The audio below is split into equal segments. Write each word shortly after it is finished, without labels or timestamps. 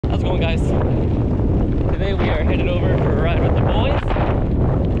going, guys? Today we are headed over for a ride with the boys.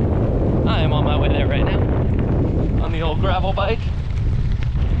 I am on my way there right now on the old gravel bike.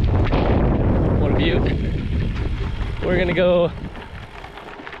 What a view. We're gonna go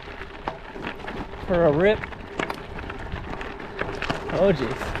for a rip. Oh geez,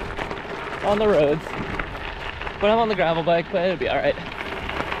 on the roads. But I'm on the gravel bike, but it'll be all right.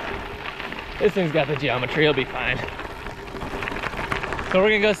 This thing's got the geometry, it'll be fine. So we're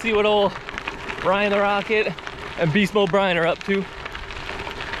gonna go see what old Ryan the Rocket and Beast Mode Brian are up to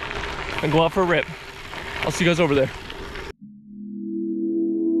and go out for a rip. I'll see you guys over there.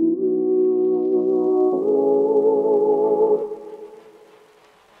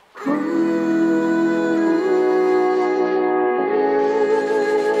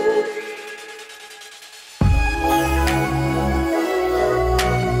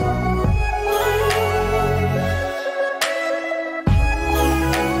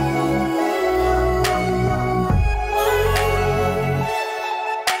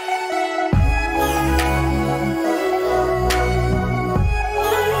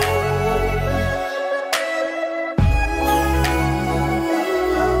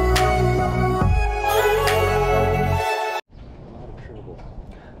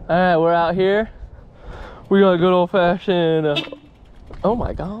 All right, we're out here. We got a good old-fashioned, oh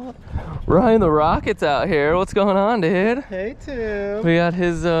my God, Ryan the Rocket's out here. What's going on, dude? Hey, Tim. We got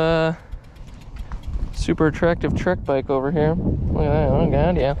his super attractive trek bike over here. Look at that, oh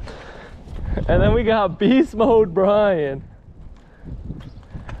God, yeah. And then we got Beast Mode Brian.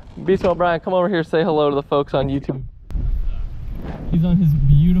 Beast Mode Brian, come over here, say hello to the folks on YouTube. He's on his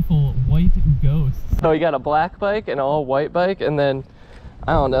beautiful white Ghost. So he got a black bike, an all white bike, and then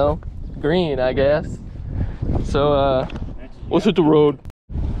I don't know, green, I guess. So, let's hit the road.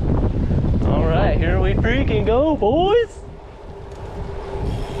 All right, here we freaking go, boys.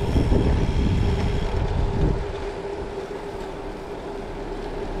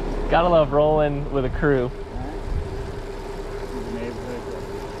 Gotta love rolling with a crew.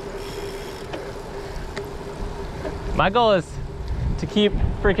 My goal is to keep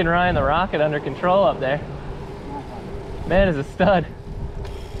freaking Ryan the Rocket under control up there. Man is a stud.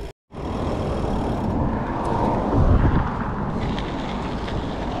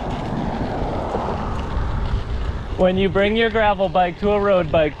 When you bring your gravel bike to a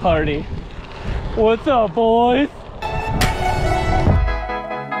road bike party. What's up, boys?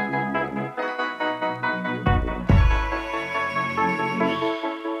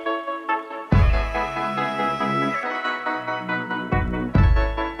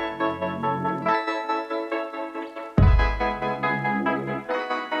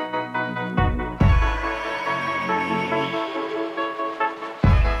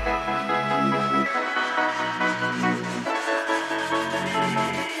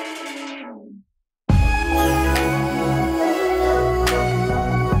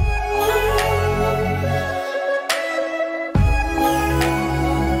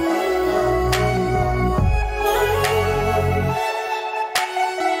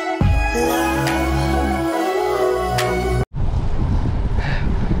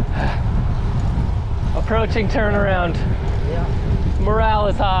 Approaching turnaround. Yeah. Morale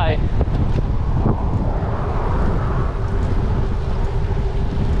is high.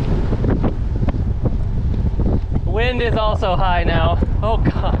 Wind is also high now. Oh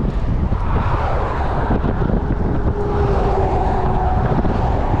God.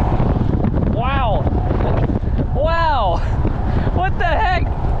 Wow. Wow. What the heck?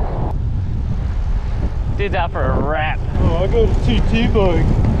 Dude's out for a wrap. Oh, I got a TT bike.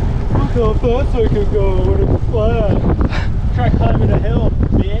 Look how fast I can go when it's flat. Try climbing a hill,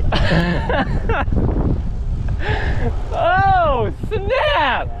 bitch. Oh,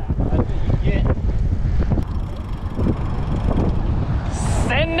 snap! Yeah, that's what you get.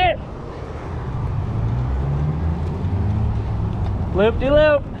 Send it!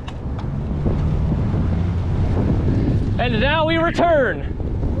 Loop-de-loop. And now we return.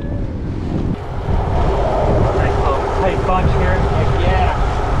 Nice little tight bunch here. Heck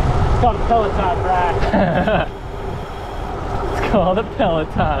yeah. It's called a Peloton ride. It's called a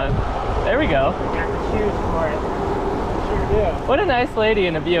Peloton. There we go. Got the shoes for it. Sure do. What a nice lady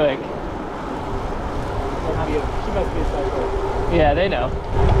in a Buick. She must be a cyclist. Yeah, they know.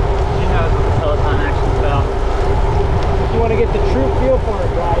 She knows what the Peloton action's about. If you want to get the true feel for it,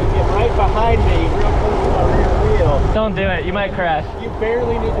 guy, you get right behind me, real close to my rear wheel. Don't do it, you might crash. You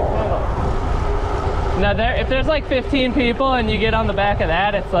barely need to pedal. Now, if there's like 15 people and you get on the back of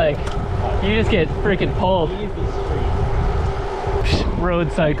that, it's like, you just get freaking pulled. Easy street.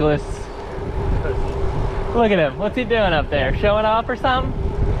 Road cyclists. Look at him. What's he doing up there? Showing off or something?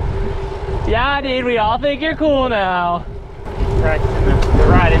 Yeah, dude, we all think you're cool now. Practicing the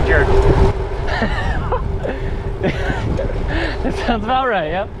ride and jerk. That sounds about right,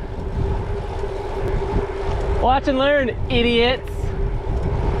 yep. Watch and learn, idiots.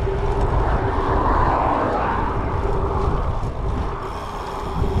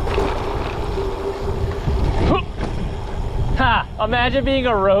 Ha! Imagine being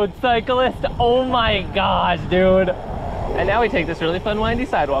a road cyclist. Oh my gosh, dude. And now we take this really fun windy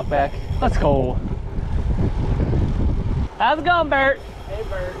sidewalk back. Let's go. How's it going, Bert? Hey,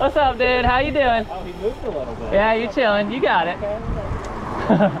 Bert. What's up, dude? How you doing? Oh, he moved a little bit. Yeah, you chilling. You got it.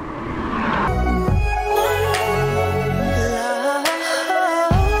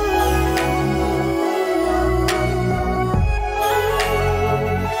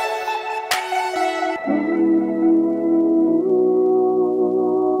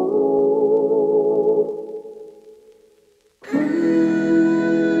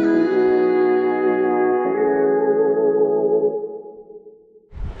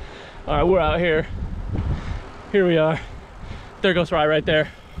 All right, we're out here. Here we are. There goes Rye right there.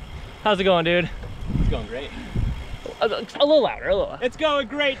 How's it going, dude? It's going great. A little louder, a little louder. It's going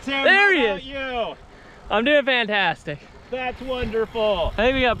great, Tim. There he How is. about you? I'm doing fantastic. That's wonderful. I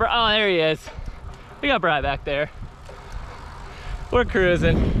think we got, oh, there he is. We got Bry back there. We're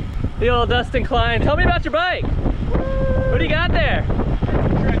cruising. The old Dustin Klein. Tell me about your bike. What do you got there?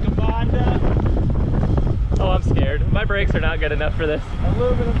 Oh, I'm scared. My brakes are not good enough for this.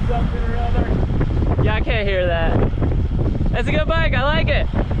 Aluminum something or other. Yeah, I can't hear that. That's a good bike. I like it.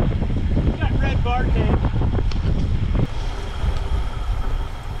 You got red bar tape.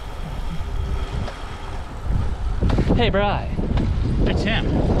 Hey, Bry. Hey, Tim.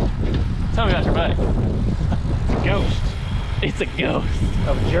 Tell me about your bike. It's a ghost It's a ghost.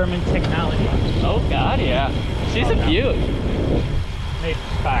 of German technology. Oh, God, yeah. She's Oh, a no. beaut. Maybe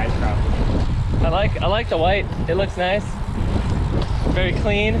 5, probably. I like the white. It looks nice. Very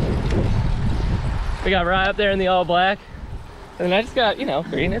clean. We got Rye up there in the all black. And then I just got, you know,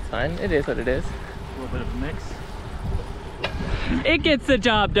 green. It's fine. It is what it is. A little bit of a mix. It gets the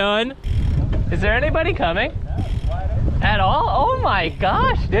job done. Is there anybody coming? At all? Oh my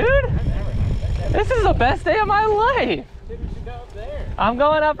gosh, dude. This is the best day of my life. Maybe we should go up there. I'm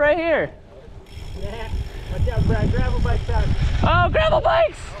going up right here. Yeah. Watch out, Brad. Gravel bike time. Oh, gravel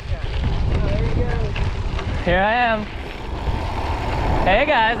bikes. Oh, there you go. Here I am. Hey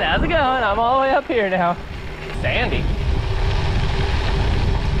guys, how's it going? I'm all the way up here now. Sandy.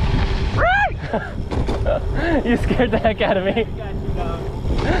 Right! You scared the heck out of me. Got you,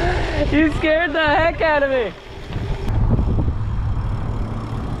 dog. You scared the heck out of me.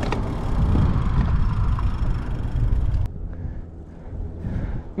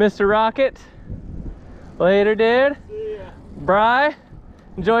 Mr. Rocket. Later, dude. See ya. Bry,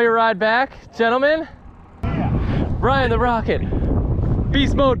 enjoy your ride back. Gentlemen, Brian the Rocket.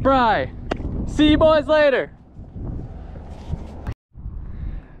 Beast mode, Bry. See you boys later.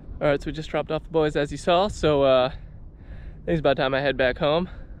 All right, so we just dropped off the boys as you saw. So I think it's about time I head back home.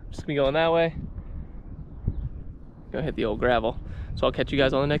 I'm just gonna be going that way. Go hit the old gravel. So I'll catch you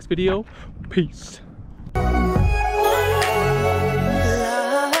guys on the next video. Peace.